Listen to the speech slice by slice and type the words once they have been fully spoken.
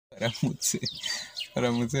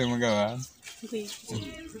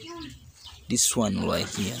This one right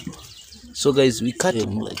here. So guys, we cut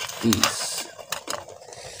him like this.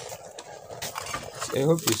 I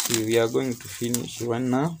hope you see we are going to finish one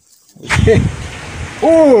now.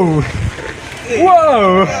 Oh!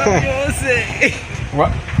 Whoa!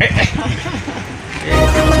 What?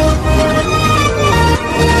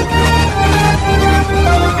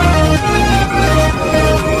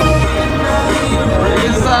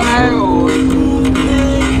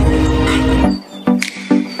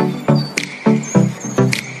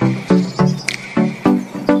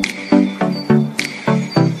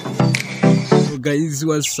 So guys,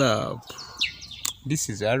 what's up? This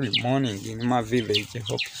is early morning in my village. I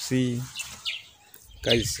hope you see,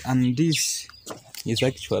 guys, and this is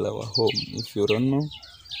actually our home. If you don't know,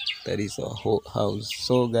 that is our whole house.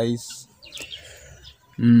 So guys,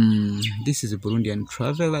 this is a Burundian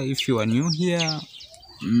traveler. If you are new here,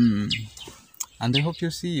 and I hope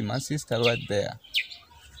you see my sister right there.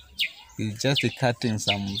 He's just cutting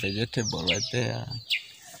some vegetable right there.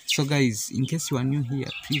 So guys, in case you are new here,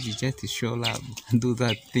 please just show love. Do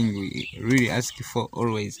that thing we really ask for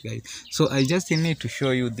always, guys. So I just need to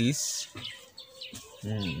show you this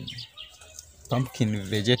pumpkin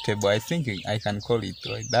vegetable. I think I can call it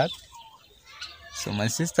like that. So my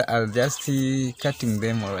sister are just cutting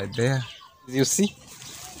them right there. You see?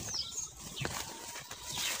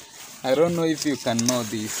 I don't know if you can know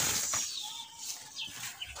this.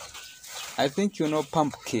 I think you know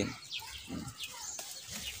pumpkin.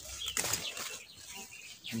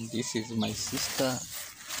 And this is my sister.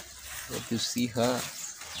 Hope you see her.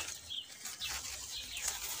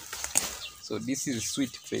 So this is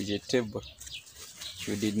sweet vegetable.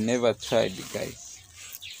 You did never try it, guys.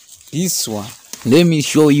 This one. Let me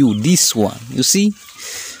show you this one. You see?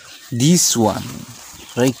 This one.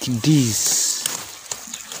 Like this.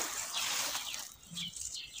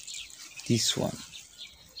 This one.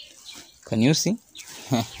 Can you see?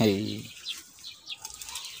 Hey.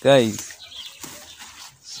 Guys.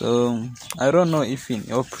 So I don't know if in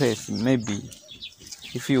your place, maybe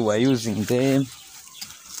if you were using them.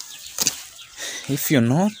 If you're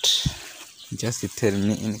not, just tell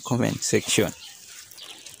me in the comment section.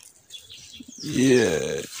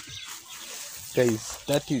 Yeah, guys,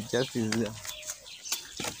 that is just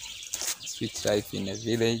sweet life in a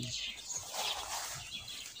village.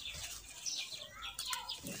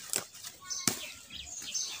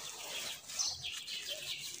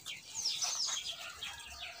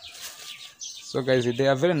 So guys, they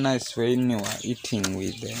are very nice when you are eating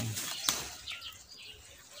with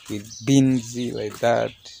beans like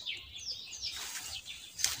that.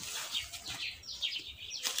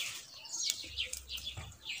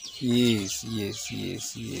 Yes.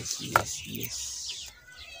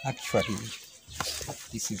 Actually,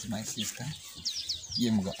 this is my sister.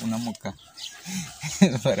 Yemuga unamuka.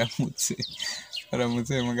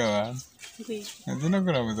 Baramutse mugaba. Ndina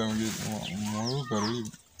kuramuza mu rugo.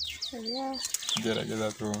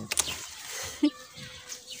 Gerageza tu.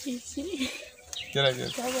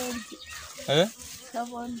 Gerageza.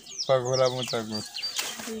 Pagura mutago.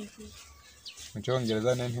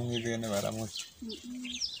 Mucyongereza ntumwizene baramutse.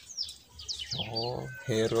 Oh,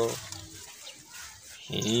 hero.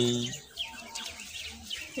 Hey.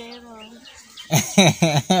 Hello.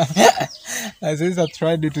 I sister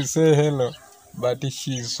tried to say hello, but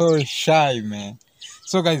she's so shy, man.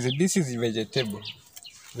 So guys, this is vegetable.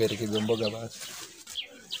 This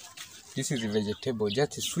is vegetable,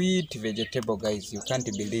 just sweet vegetable, guys. You can't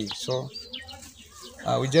believe. So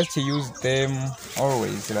we just use them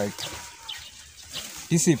always. Like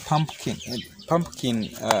this is pumpkin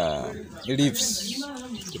leaves.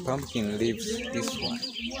 The pumpkin leaves. This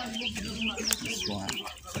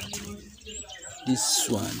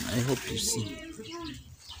one. I hope you see.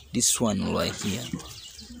 This one right here.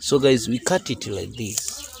 So guys, we cut it like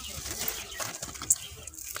this.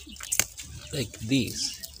 Like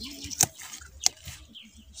this.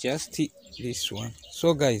 Just this one.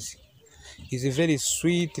 So guys, it's a very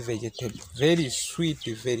sweet vegetable. Very sweet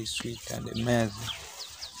and amazing.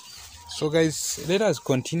 So guys, let us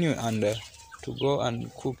continue and to go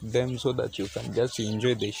and cook them so that you can just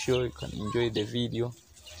enjoy the show, you can enjoy the video.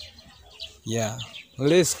 Yeah,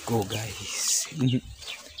 let's go, guys.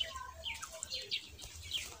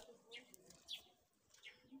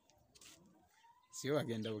 Sio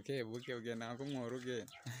agenda buke na kumworuge.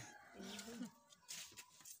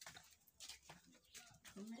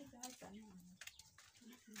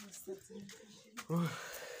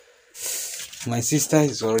 My sister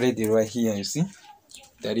is already right here, you see?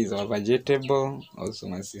 That is our vegetable. Also,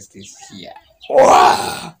 my sister is here.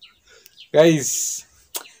 Wow! Guys,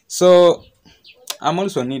 So I'm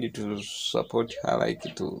also needed to support her, like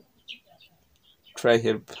to try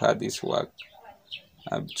help her this work,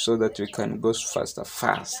 so that we can go faster.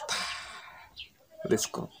 Let's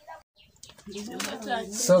go.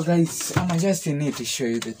 So guys, I'm just need to show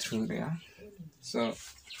you the truth, yeah. So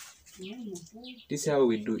this is how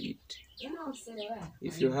we do it.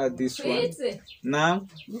 If you had this one now,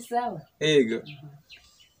 here you go.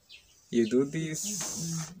 You do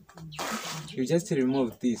this, you just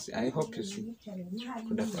remove this. I hope you see.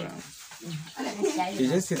 You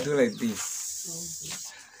just do like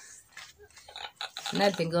this.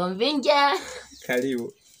 Nothing gonna venja.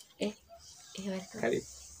 Karibu.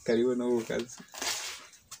 Karibu no ukazi.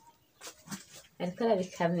 Alikuwa na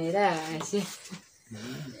kamera.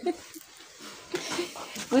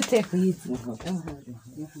 Ute kuizi.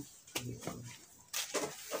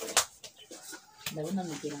 Ndabona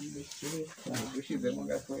mugira mbishire. Ushizemo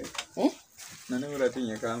gato. None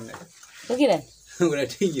uratinya kamera. Kugira?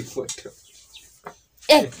 Uratinya foto.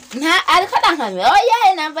 Na alikuwa na kamera.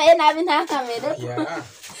 Oya namba nabi nta kamera. Yeah.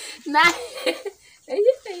 Na.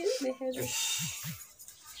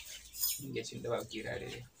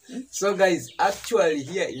 So guys, actually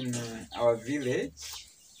here in our village,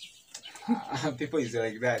 people is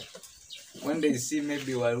like that. When they see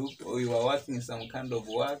maybe you are working some kind of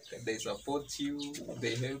work, they support you,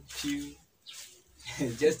 they help you.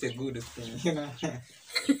 Just a good thing, you know.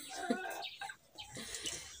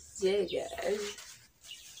 Yeah.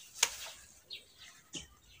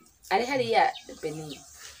 Hariya Benin.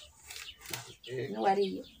 No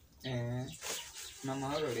worry.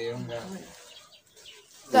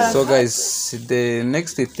 So guys, the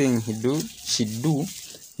next thing she do,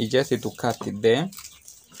 he just to cut them,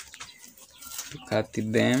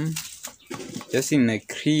 just in a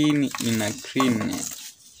clean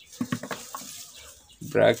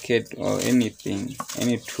bracket or anything,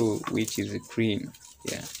 any tool which is clean.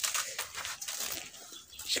 Yeah,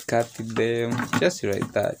 she cut them just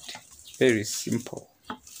like that. Very simple.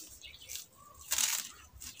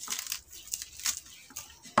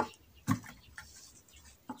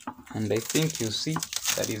 And I think you see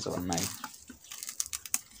that is our knife.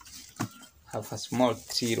 Have a small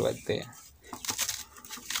tree right there.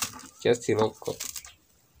 Just a local.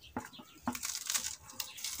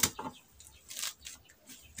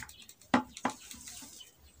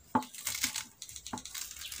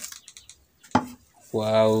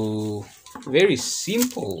 Wow, very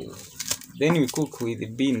simple. Then we cook with the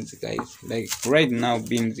beans, guys. Like right now,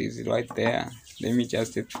 beans is right there. Let me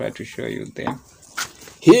just try to show you there.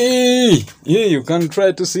 Hey, yeah, you can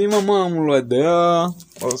try to see my mom right there.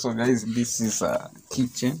 Also, guys, this is a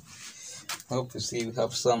kitchen. Hope you see we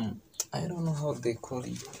have some, I don't know how they call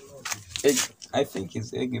it. Egg, I think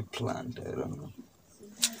it's eggplant. I don't know.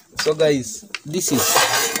 So, guys, this is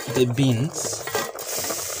the beans.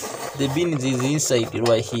 The beans is inside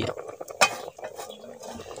right here.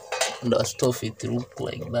 The stuff it look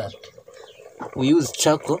like that. We use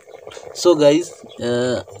charcoal. So guys,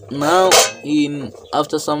 now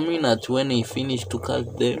after some minutes when he finish to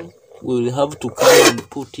cut them, we will have to come and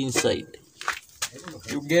put inside.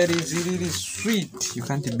 You get it, it's really sweet. You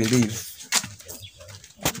can't believe.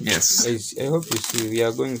 Yes. Guys, I hope you see we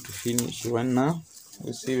are going to finish right now.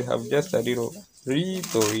 You see we have just a little.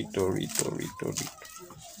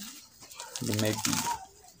 Maybe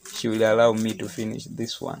she will allow me to finish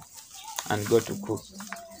this one and go to cook.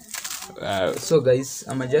 So guys,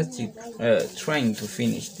 I'm just trying to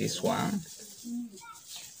finish this one.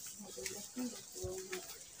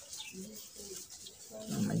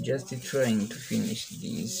 I'm just trying to finish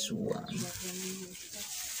this one.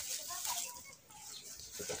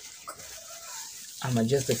 I'm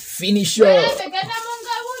just a finisher.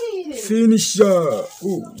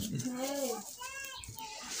 Ooh.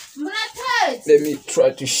 Let me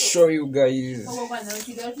try to show you guys.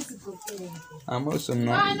 I'm also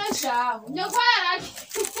not.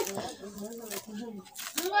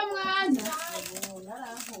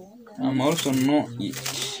 I'm also not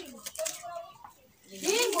it.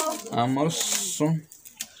 I'm also.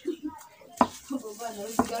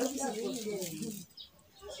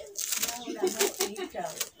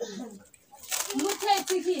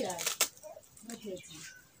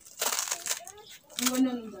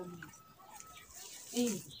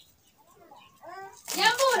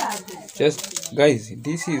 Just guys,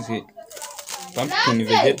 this is a pumpkin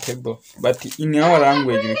vegetable, but in our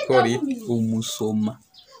language we call it umusoma.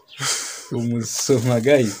 Umusoma,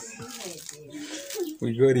 guys.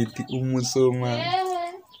 We got it umusoma.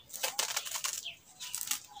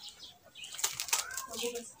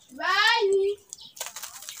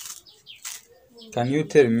 Can you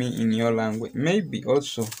tell me in your language? Maybe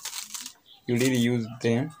also you really use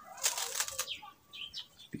them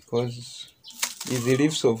because it's the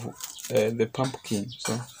leaves of the pumpkin.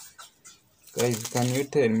 So guys, can you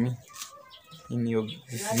tell me in your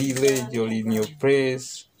village or in your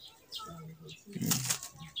place?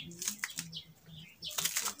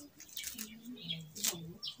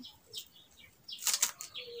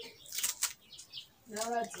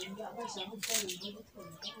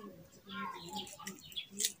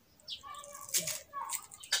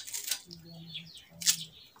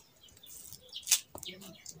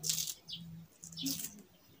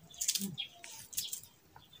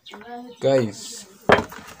 Guys,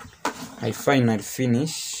 I finally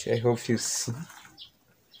finished. I hope you see.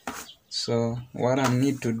 So what I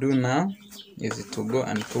need to do now is to go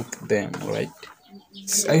and cook them, right?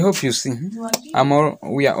 I hope you see.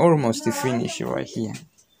 We are almost finished right here.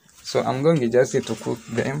 So I'm going to just to cook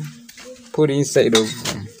them, put inside of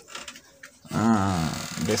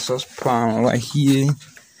the saucepan right here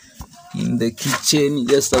in the kitchen,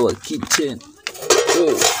 just our kitchen.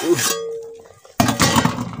 Oh.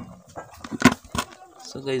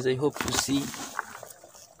 So guys, I hope you see.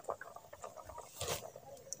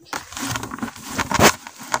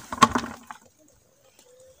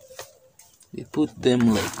 We put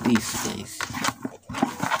them like this, guys.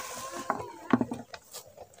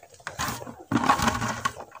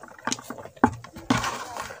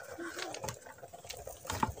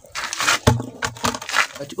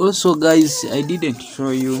 But also guys, I didn't show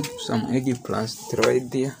you some eggplants right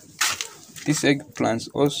there. These eggplants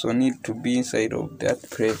also need to be inside of that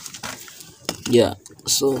plate. Yeah,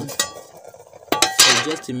 so I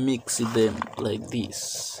just mix them like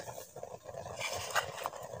this.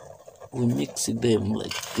 We mix them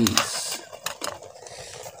like this.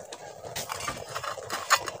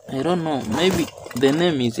 I don't know, maybe the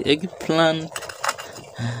name is eggplant.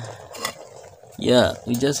 Yeah,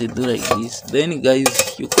 we just do like this. Then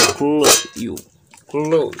guys, you close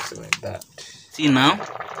like that. See now,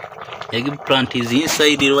 eggplant is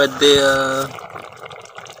inside right there.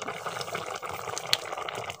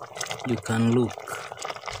 You can look.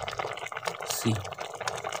 See.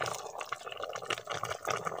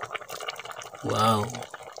 Wow,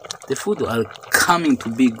 the food are coming to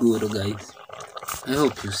be good, guys. I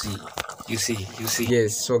hope you see. You see.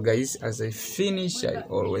 Yes. So guys, as I finish, I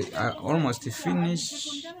almost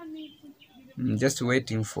finish. I'm just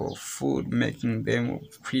waiting for food, making them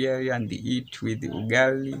clear and eat with the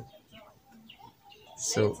ugali.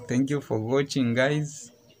 So thank you for watching,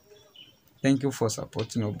 guys. Thank you for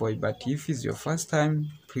supporting your boy. But if it's your first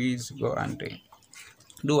time, please go and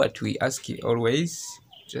do what we ask you always.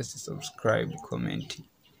 Just subscribe, comment.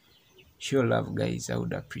 Show love, guys. I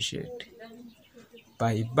would appreciate.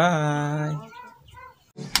 Bye bye.